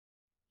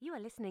You are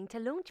listening to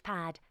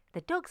Launchpad, the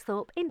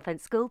Dogsthorpe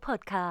Infant School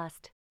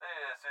podcast.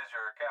 This is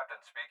your captain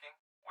speaking.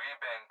 We've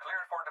been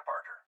cleared for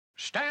departure.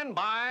 Stand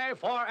by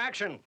for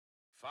action.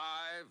 5,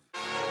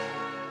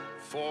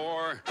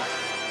 4,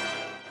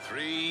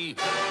 3,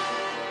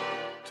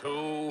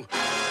 2,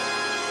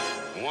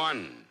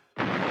 1.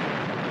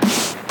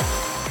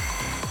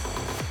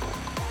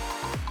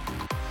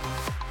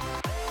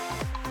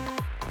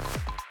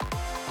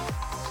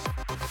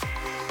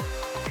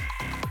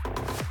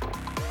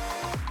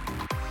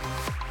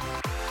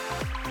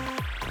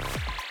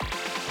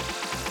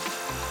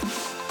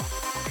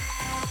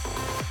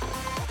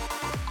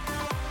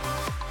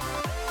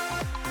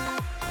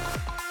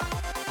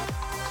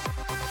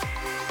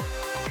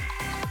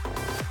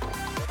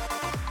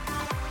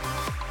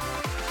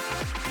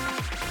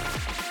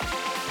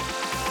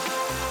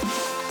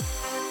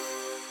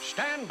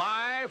 Stand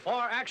by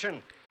for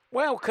action.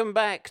 Welcome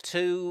back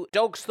to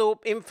Dogsthorpe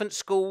Infant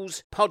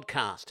Schools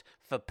podcast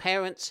for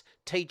parents,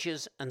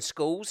 teachers and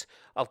schools.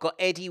 I've got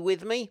Eddie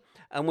with me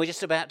and we're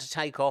just about to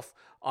take off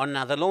on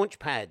another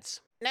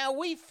Launchpads. Now,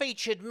 we've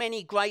featured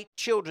many great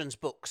children's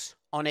books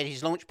on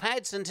Eddie's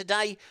Launchpads, and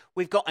today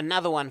we've got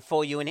another one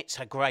for you, and it's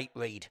a great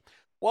read.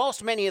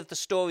 Whilst many of the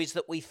stories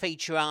that we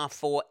feature are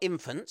for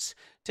infants,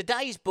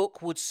 today's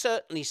book would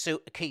certainly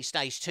suit a Key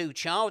Stage 2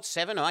 child,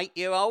 7 or 8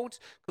 year old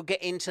could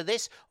get into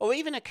this, or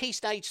even a Key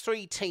Stage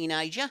 3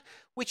 teenager,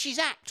 which is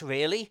apt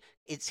really.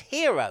 Its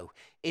hero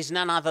is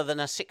none other than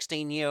a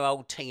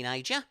 16-year-old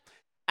teenager.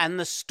 And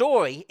the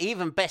story,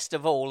 even best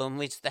of all, and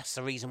that's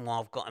the reason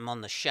why I've got him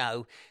on the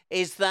show,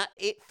 is that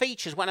it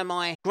features one of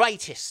my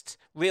greatest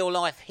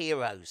real-life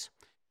heroes,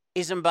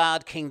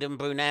 Isambard Kingdom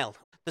Brunel.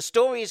 The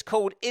story is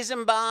called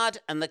Isambard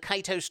and the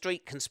Cato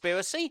Street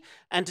Conspiracy,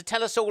 and to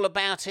tell us all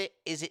about it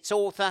is its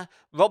author,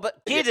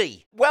 Robert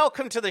Giddy.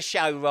 Welcome to the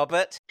show,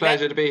 Robert.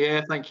 Pleasure to be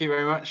here. Thank you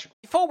very much.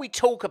 Before we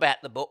talk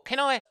about the book,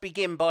 can I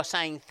begin by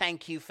saying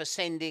thank you for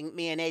sending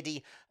me and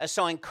Eddie a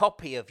signed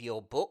copy of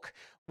your book.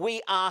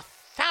 We are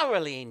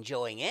thoroughly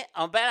enjoying it.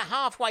 I'm about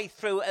halfway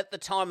through at the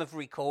time of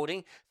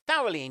recording,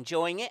 thoroughly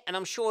enjoying it, and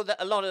I'm sure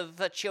that a lot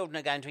of children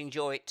are going to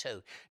enjoy it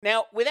too.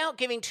 Now, without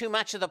giving too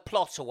much of the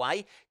plot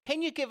away,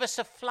 can you give us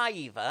a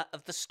flavour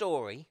of the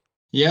story?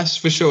 Yes,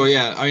 for sure.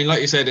 Yeah, I mean,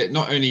 like you said, it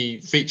not only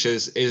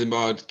features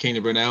Isambard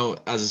Kingdom Brunel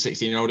as a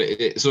 16-year-old,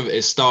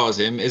 it stars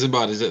him.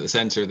 Isambard is at the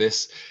centre of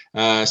this,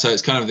 so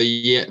it's kind of the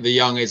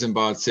young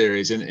Isambard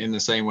series in the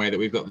same way that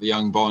we've got the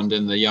young Bond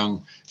and the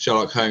young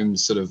Sherlock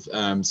Holmes sort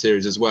of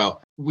series as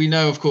well. We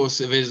know, of course,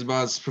 of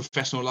Isambard's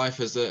professional life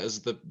as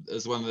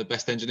one of the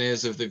best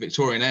engineers of the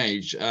Victorian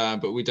age,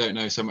 but we don't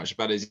know so much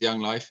about his young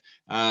life.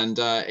 And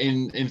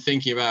in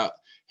thinking about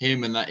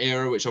him and that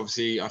era, which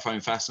obviously I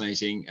find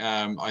fascinating,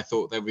 I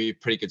thought there would be a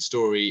pretty good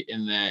story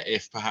in there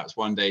if perhaps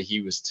one day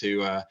he was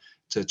to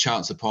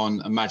chance upon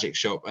a magic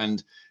shop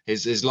and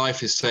his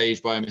life is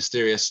saved by a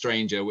mysterious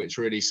stranger, which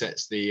really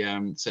sets the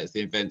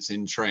events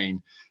in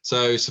train.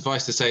 So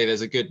suffice to say,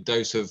 there's a good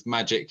dose of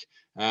magic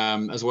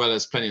as well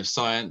as plenty of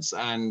science,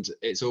 and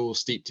it's all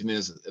steeped in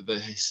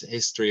the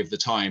history of the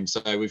time.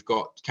 So we've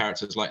got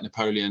characters like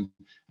Napoleon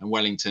and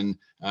Wellington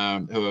who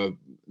are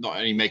not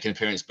only make an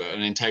appearance but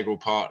an integral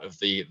part of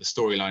the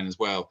storyline as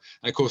well.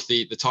 And of course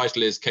the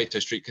title is Cato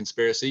Street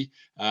Conspiracy.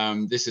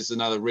 This is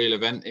another real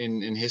event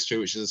in history,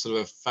 which is a sort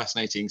of a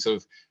fascinating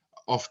sort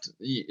of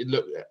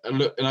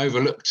an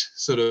overlooked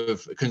sort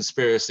of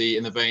conspiracy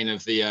in the vein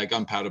of the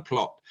Gunpowder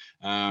Plot,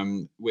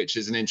 which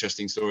is an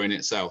interesting story in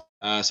itself.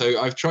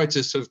 So I've tried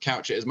to sort of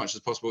couch it as much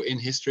as possible in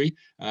history,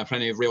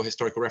 plenty of real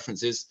historical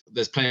references.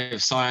 There's plenty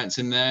of science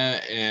in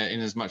there, in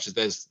as much as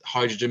there's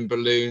hydrogen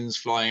balloons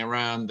flying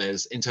around,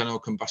 there's internal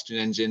combustion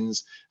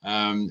engines.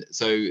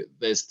 So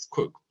there's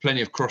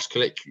plenty of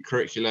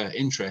cross-curricular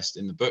interest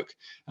in the book,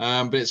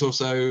 but it's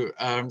also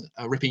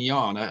a ripping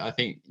yarn. I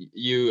think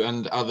you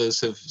and others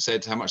have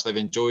said how much they've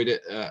enjoyed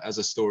it as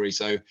a story.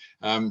 So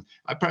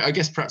I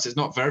guess perhaps it's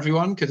not for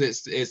everyone,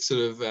 because it's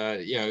sort of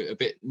a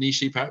bit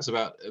nichey, perhaps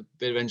about a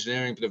bit of engineering,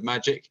 a bit of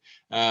magic.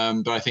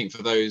 But I think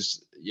for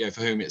those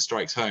for whom it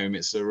strikes home,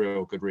 it's a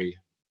real good read.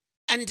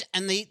 And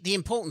the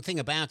important thing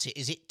about it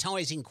is it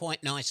ties in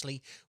quite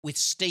nicely with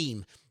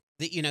STEAM.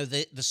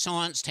 The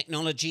science,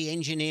 technology,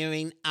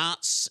 engineering,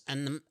 arts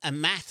and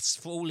maths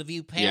for all of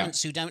you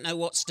parents who don't know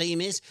what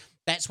STEAM is.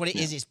 That's what it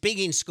is. It's big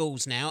in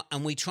schools now,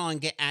 and we try and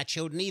get our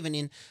children,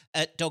 even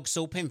at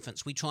Dogsthorpe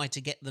Infants, we try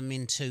to get them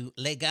into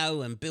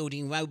Lego and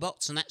building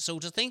robots and that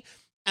sort of thing.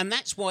 And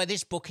that's why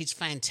this book is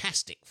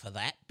fantastic for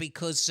that,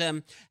 because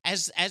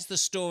as the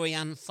story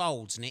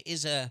unfolds, and it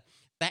is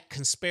that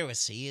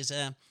conspiracy is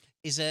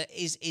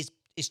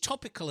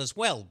topical as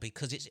well,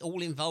 because it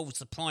all involves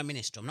the Prime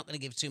Minister. I'm not going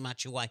to give too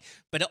much away,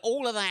 but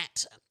all of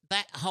that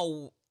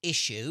whole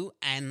issue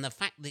and the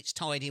fact that it's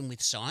tied in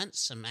with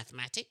science and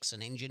mathematics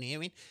and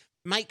engineering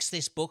makes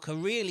this book a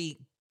really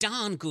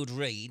darn good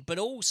read. But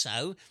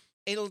also,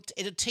 it'll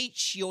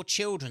teach your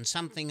children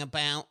something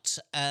about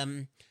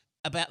the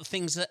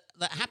things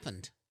that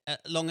happened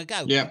long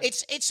ago. Yeah.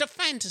 It's a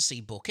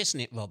fantasy book, isn't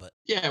it, Robert?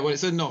 Yeah, well,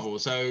 it's a novel,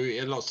 so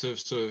lots of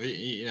sort of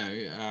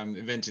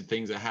invented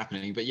things are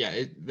happening. But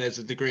yeah, there's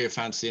a degree of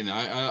fantasy in there.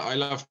 I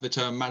love the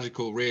term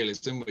magical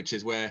realism, which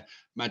is where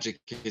magic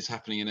is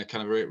happening in a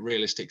kind of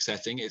realistic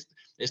setting.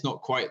 It's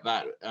not quite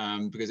that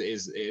because it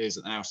is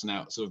an out and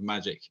out sort of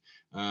magic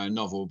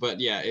novel. But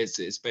yeah,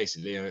 it's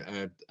basically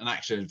an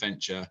action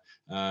adventure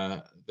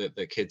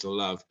that kids will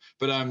love.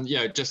 But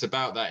just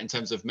about that in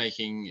terms of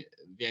making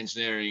the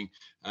engineering.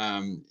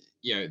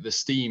 The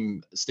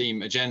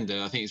STEAM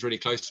agenda, I think is really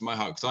close to my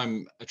heart because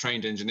I'm a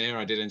trained engineer.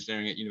 I did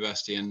engineering at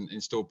university and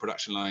installed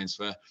production lines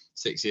for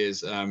 6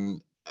 years.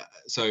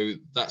 So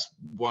that's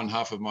one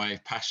half of my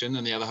passion,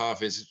 and the other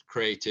half is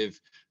creative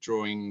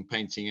drawing,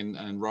 painting,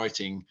 and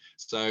writing.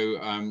 So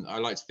I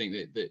like to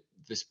think that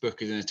this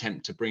book is an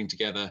attempt to bring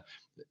together,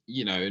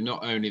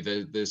 not only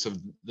the sort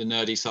of the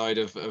nerdy side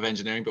of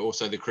engineering, but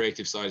also the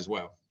creative side as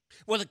well.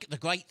 Well, the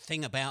great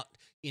thing about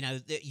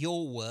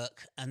your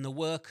work and the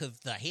work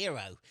of the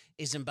hero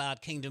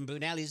Isambard Kingdom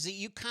Brunel is that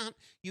you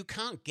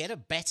can't get a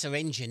better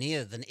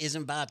engineer than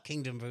Isambard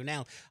Kingdom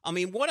Brunel. I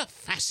mean, what a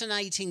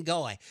fascinating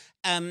guy.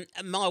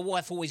 My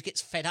wife always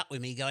gets fed up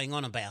with me going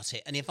on about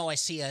it, and if I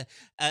see a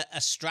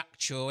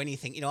structure or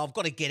anything, I've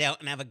got to get out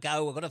and have a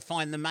go. I've got to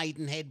find the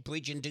Maidenhead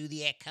Bridge and do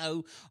the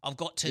echo. I've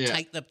got to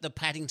take the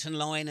Paddington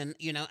line and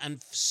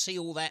and see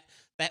all that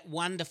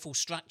wonderful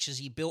structures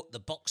he built, the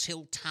Box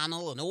Hill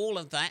Tunnel and all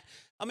of that.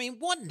 I mean,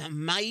 what an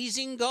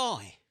amazing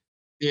guy.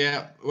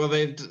 Yeah, well,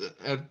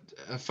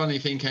 a funny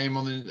thing came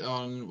on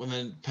one of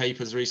the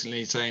papers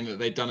recently saying that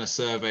they'd done a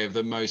survey of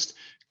the most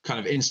kind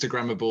of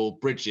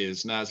Instagrammable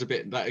bridges. Now, that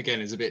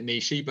is a bit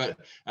nichey, but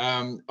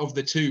of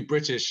the two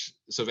British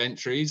sort of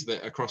entries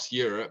that across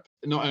Europe,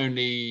 not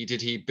only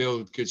did he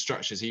build good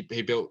structures, he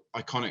built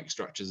iconic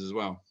structures as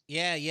well.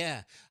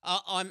 Yeah.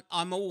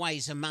 I'm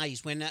always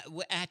amazed when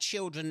our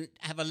children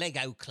have a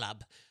Lego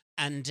club.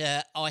 And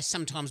I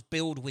sometimes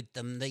build with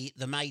them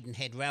the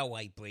Maidenhead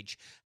Railway Bridge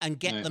and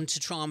get them to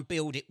try and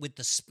build it with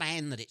the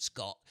span that it's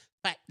got.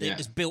 In fact, it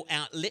was built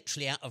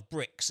literally out of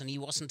bricks, and he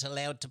wasn't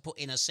allowed to put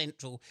in a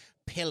central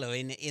pillar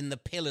in the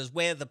pillars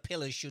where the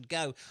pillars should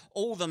go.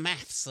 All the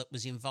maths that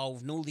was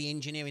involved and all the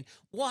engineering.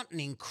 What an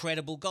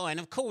incredible guy. And,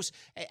 of course,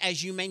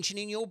 as you mentioned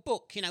in your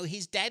book,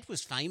 his dad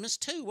was famous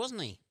too,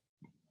 wasn't he?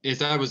 His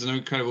dad was an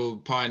incredible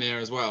pioneer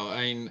as well.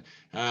 I mean,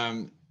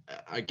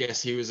 I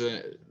guess he was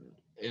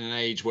in an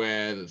age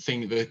where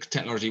the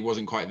technology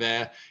wasn't quite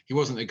there. He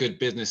wasn't a good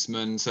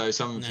businessman, so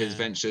some of his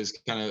ventures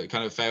kind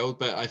of failed.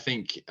 But I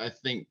think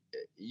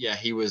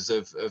he was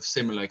of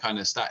similar kind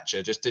of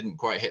stature, just didn't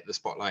quite hit the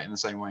spotlight in the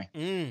same way.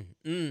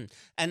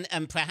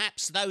 And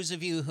perhaps those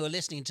of you who are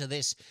listening to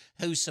this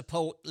who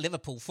support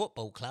Liverpool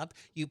Football Club,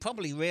 you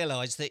probably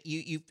realise that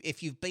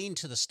if you've been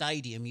to the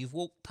stadium, you've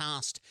walked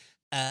past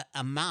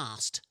a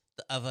mast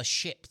of a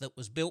ship that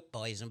was built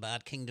by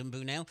Isambard Kingdom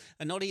Brunel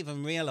and not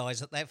even realise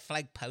that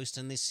flag post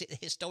and the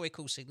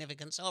historical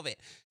significance of it.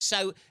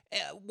 So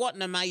what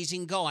an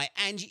amazing guy.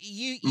 And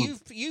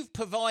you've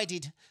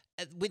provided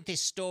with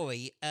this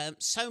story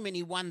so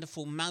many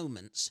wonderful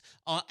moments.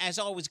 As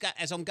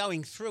I'm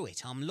going through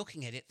it, I'm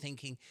looking at it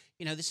thinking,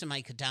 this will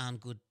make a darn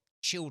good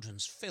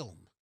children's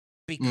film.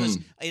 Because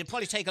it'll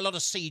probably take a lot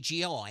of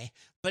CGI,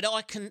 but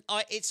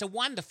it's a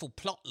wonderful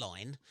plot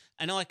line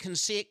and I can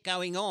see it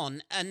going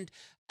on. And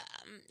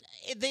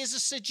there's a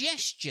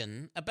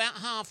suggestion about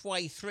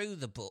halfway through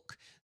the book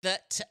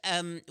that,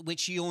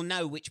 which you'll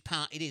know which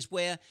part it is,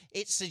 where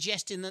it's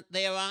suggesting that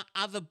there are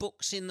other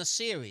books in the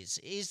series.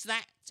 Is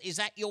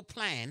that your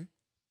plan?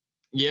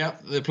 Yeah,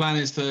 the plan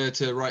is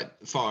to write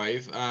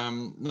 5.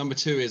 Number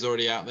 2 is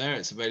already out there.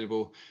 It's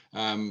available,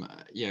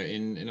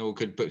 in all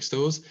good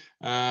bookstores.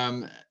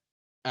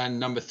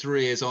 And number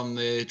 3 is on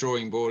the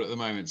drawing board at the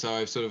moment. So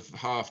I've sort of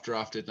half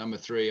drafted number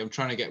 3. I'm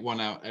trying to get one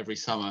out every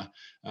summer,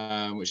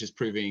 which is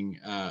proving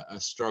a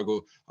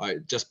struggle.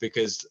 Just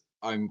because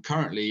I'm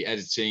currently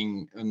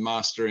editing and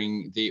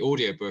mastering the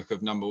audiobook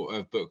of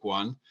book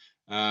 1,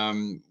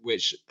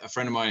 which a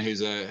friend of mine who's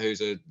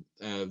an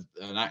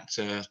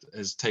actor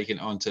has taken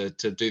on to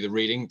do the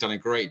reading, done a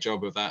great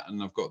job of that,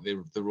 and I've got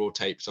the raw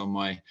tapes on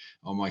my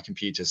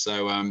computer.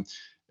 So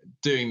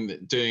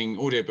doing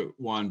audiobook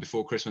 1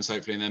 before Christmas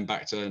hopefully, and then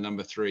back to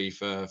number 3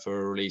 for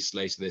a release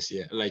later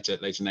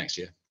next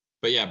year.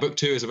 But yeah, book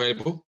 2 is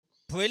available.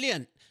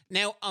 Brilliant.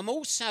 Now, I'm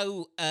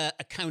also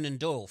a Conan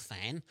Doyle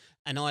fan,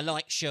 and I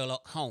like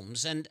Sherlock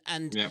Holmes. And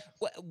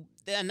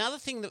another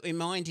thing that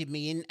reminded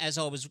me as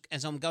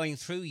I'm going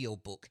through your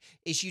book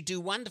is you do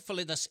wonderful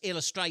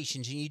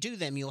illustrations, and you do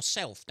them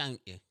yourself,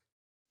 don't you?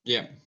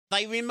 Yeah.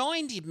 They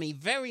reminded me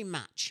very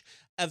much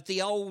of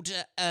the old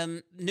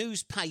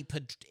newspaper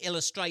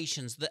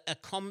illustrations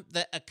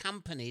that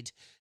accompanied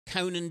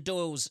Conan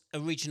Doyle's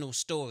original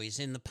stories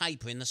in the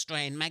paper, in the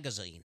Strand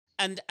magazine.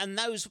 And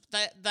those,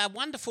 they're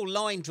wonderful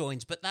line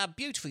drawings, but they're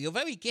beautiful. You're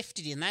very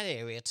gifted in that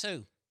area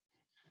too.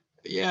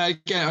 Yeah,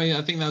 again,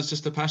 I think that was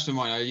just a passion of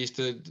mine.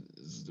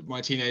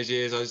 My teenage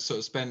years, I sort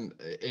of spent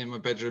in my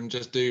bedroom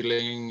just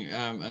doodling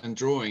and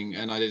drawing,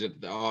 and I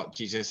did art,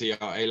 GCSE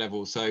art A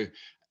level. So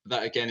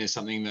that again is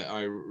something that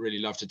I really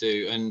love to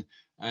do,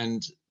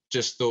 and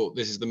just thought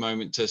this is the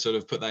moment to sort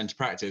of put that into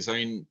practice. I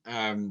mean,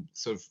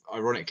 sort of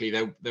ironically,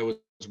 there was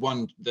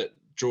one that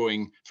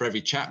drawing for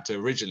every chapter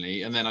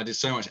originally, and then I did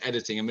so much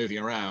editing and moving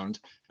around.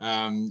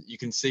 You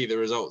can see the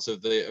results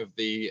of the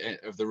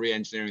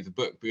re-engineering of the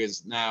book,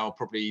 because now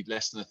probably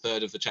less than a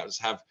third of the chapters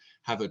have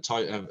a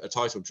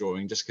title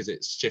drawing, just because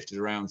it's shifted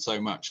around so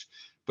much.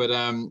 But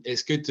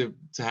it's good to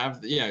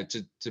have,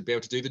 to be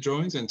able to do the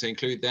drawings and to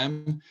include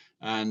them.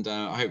 And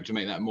I hope to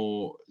make that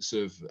more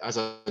sort of, as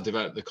I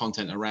develop the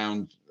content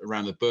around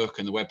the book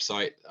and the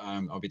website,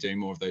 I'll be doing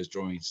more of those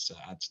drawings to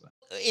add to that.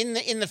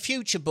 In the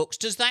future books,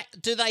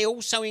 do they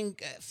also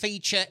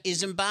feature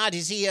Isambard?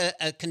 Is he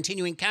a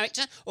continuing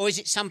character, or is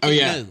it something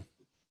new?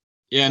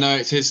 Yeah, no,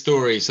 it's his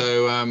story.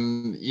 So,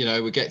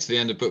 we get to the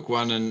end of book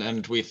one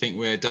and we think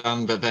we're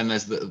done, but then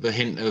there's the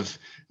hint of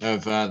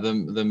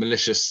the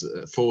malicious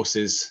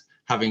forces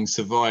having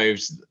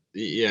survived,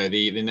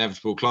 the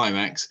inevitable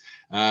climax.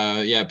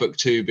 Book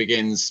two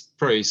begins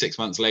probably 6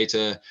 months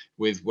later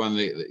with one of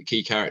the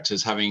key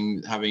characters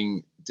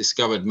having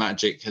discovered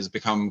magic, has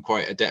become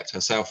quite adept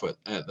herself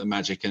at the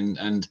magic,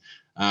 and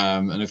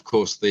of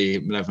course the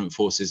malevolent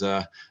forces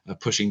are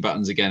pushing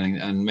buttons again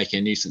and making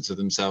a nuisance of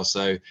themselves.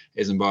 So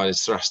Isambard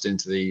is thrust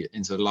into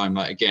the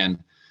limelight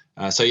again.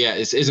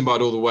 It's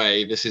Isambard all the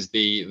way. This is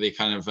the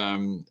kind of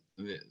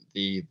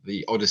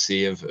the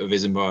odyssey of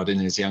Isambard in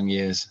his young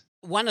years.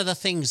 One of the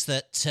things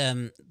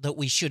that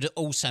we should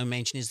also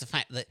mention is the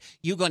fact that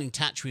you got in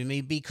touch with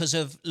me because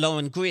of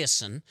Lauren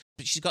Grierson.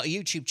 She's got a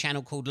YouTube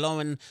channel called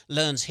Lauren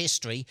Learns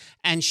History,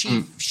 and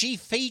she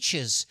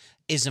features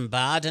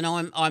Isambard,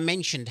 and I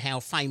mentioned how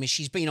famous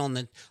she's been on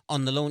the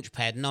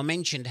Launchpad, and I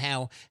mentioned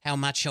how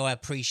much I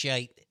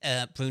appreciate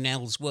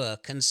Brunel's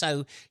work, and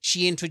so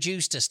she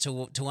introduced us to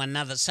one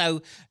another.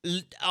 So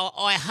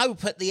I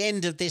hope at the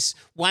end of this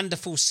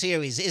wonderful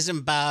series,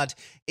 Isambard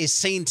is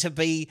seen to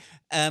be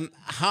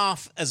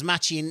half as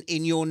much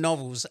in your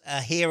novels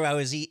a hero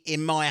as he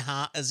in my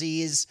heart as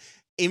he is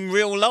in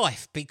real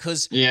life,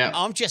 because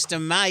I'm just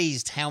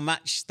amazed how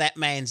much that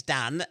man's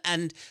done.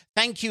 And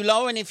thank you,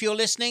 Lauren, if you're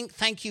listening.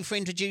 Thank you for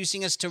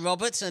introducing us to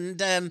Robert.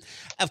 And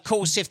of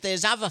course, if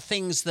there's other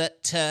things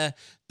that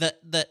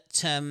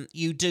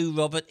you do,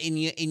 Robert, in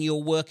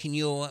your work,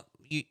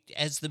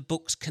 as the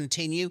books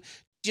continue,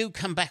 do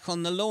come back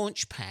on the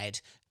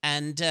Launchpad.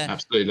 And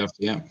absolutely love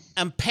to, yeah.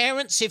 And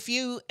parents, if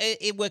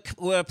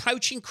we're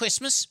approaching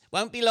Christmas,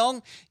 won't be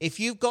long. If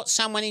you've got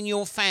someone in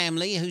your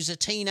family who's a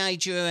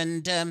teenager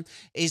and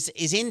is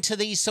into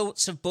these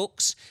sorts of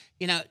books,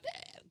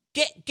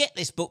 get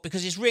this book,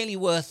 because it's really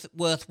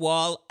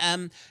worthwhile.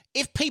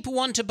 If people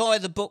want to buy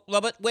the book,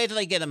 Robert, where do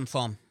they get them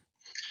from?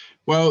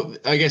 Well,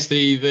 I guess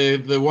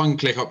the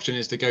one-click option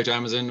is to go to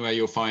Amazon, where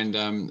you'll find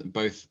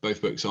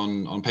both books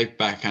on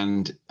paperback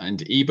and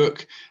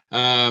ebook.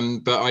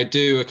 But I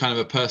do a kind of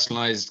a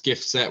personalised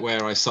gift set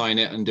where I sign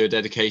it and do a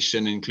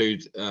dedication,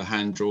 include a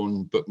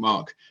hand-drawn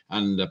bookmark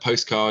and a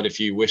postcard if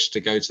you wish to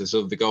go to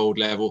sort of the gold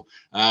level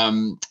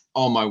on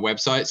my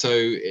website. So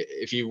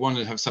if you want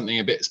to have something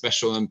a bit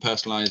special and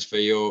personalised for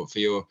your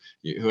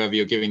whoever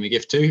you're giving the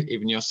gift to,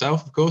 even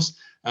yourself, of course,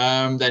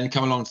 then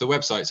come along to the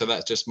website. So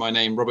that's just my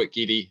name,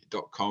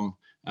 robertgeady.com,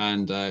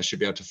 and should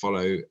be able to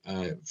follow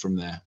from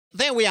there.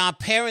 There we are,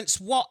 parents.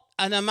 What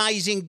an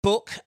amazing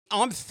book.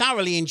 I'm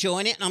thoroughly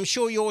enjoying it, and I'm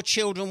sure your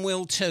children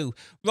will too.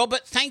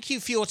 Robert, thank you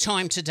for your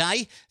time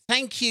today.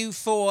 Thank you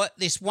for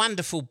this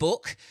wonderful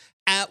book.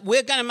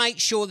 We're going to make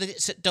sure that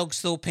it's at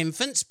Dogsthorpe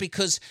Infants,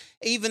 because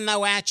even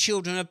though our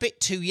children are a bit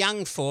too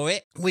young for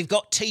it, we've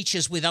got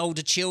teachers with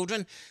older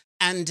children.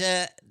 And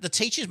the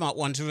teachers might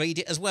want to read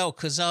it as well,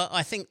 because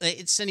I think that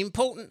it's an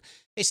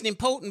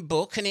important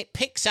book, and it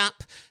picks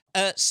up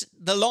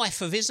the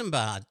life of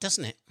Isambard,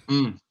 doesn't it?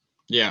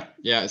 Yeah.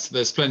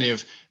 There's plenty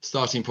of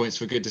starting points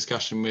for good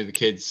discussion with the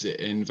kids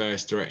in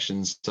various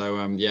directions. So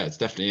it's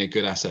definitely a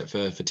good asset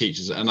for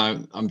teachers. And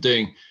I'm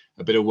doing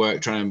a bit of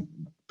work trying to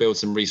build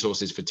some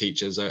resources for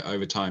teachers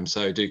over time.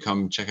 So do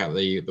come check out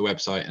the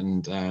website,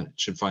 and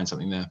should find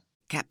something there.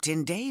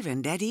 Captain Dave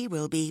and Eddie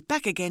will be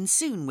back again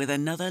soon with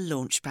another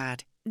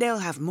Launchpad. They'll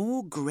have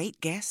more great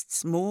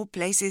guests, more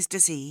places to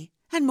see,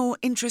 and more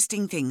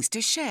interesting things to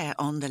share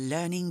on the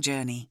learning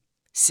journey.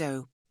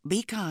 So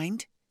be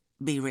kind,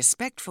 be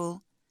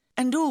respectful,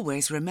 and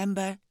always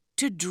remember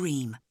to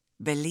dream,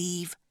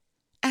 believe,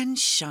 and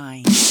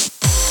shine.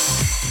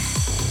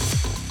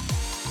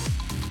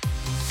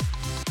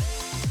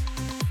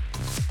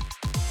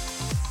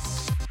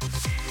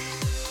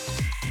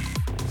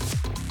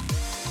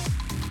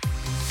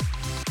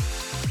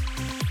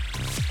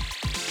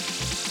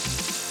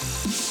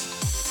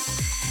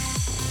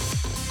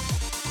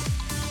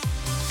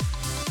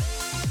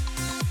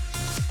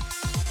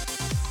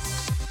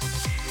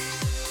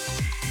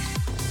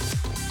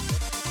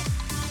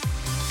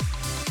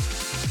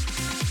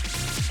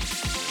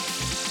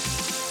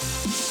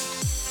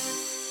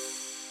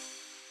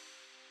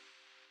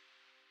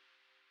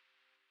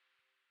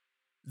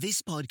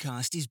 This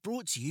podcast is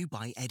brought to you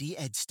by Eddie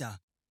Edster,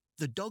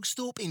 the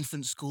Dogsthorpe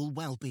Infant School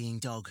Wellbeing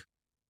Dog.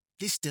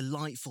 This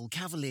delightful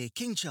Cavalier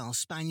King Charles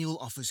Spaniel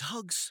offers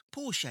hugs,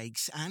 paw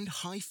shakes and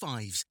high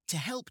fives to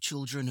help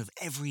children of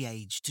every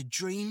age to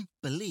dream,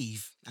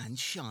 believe and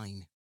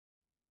shine.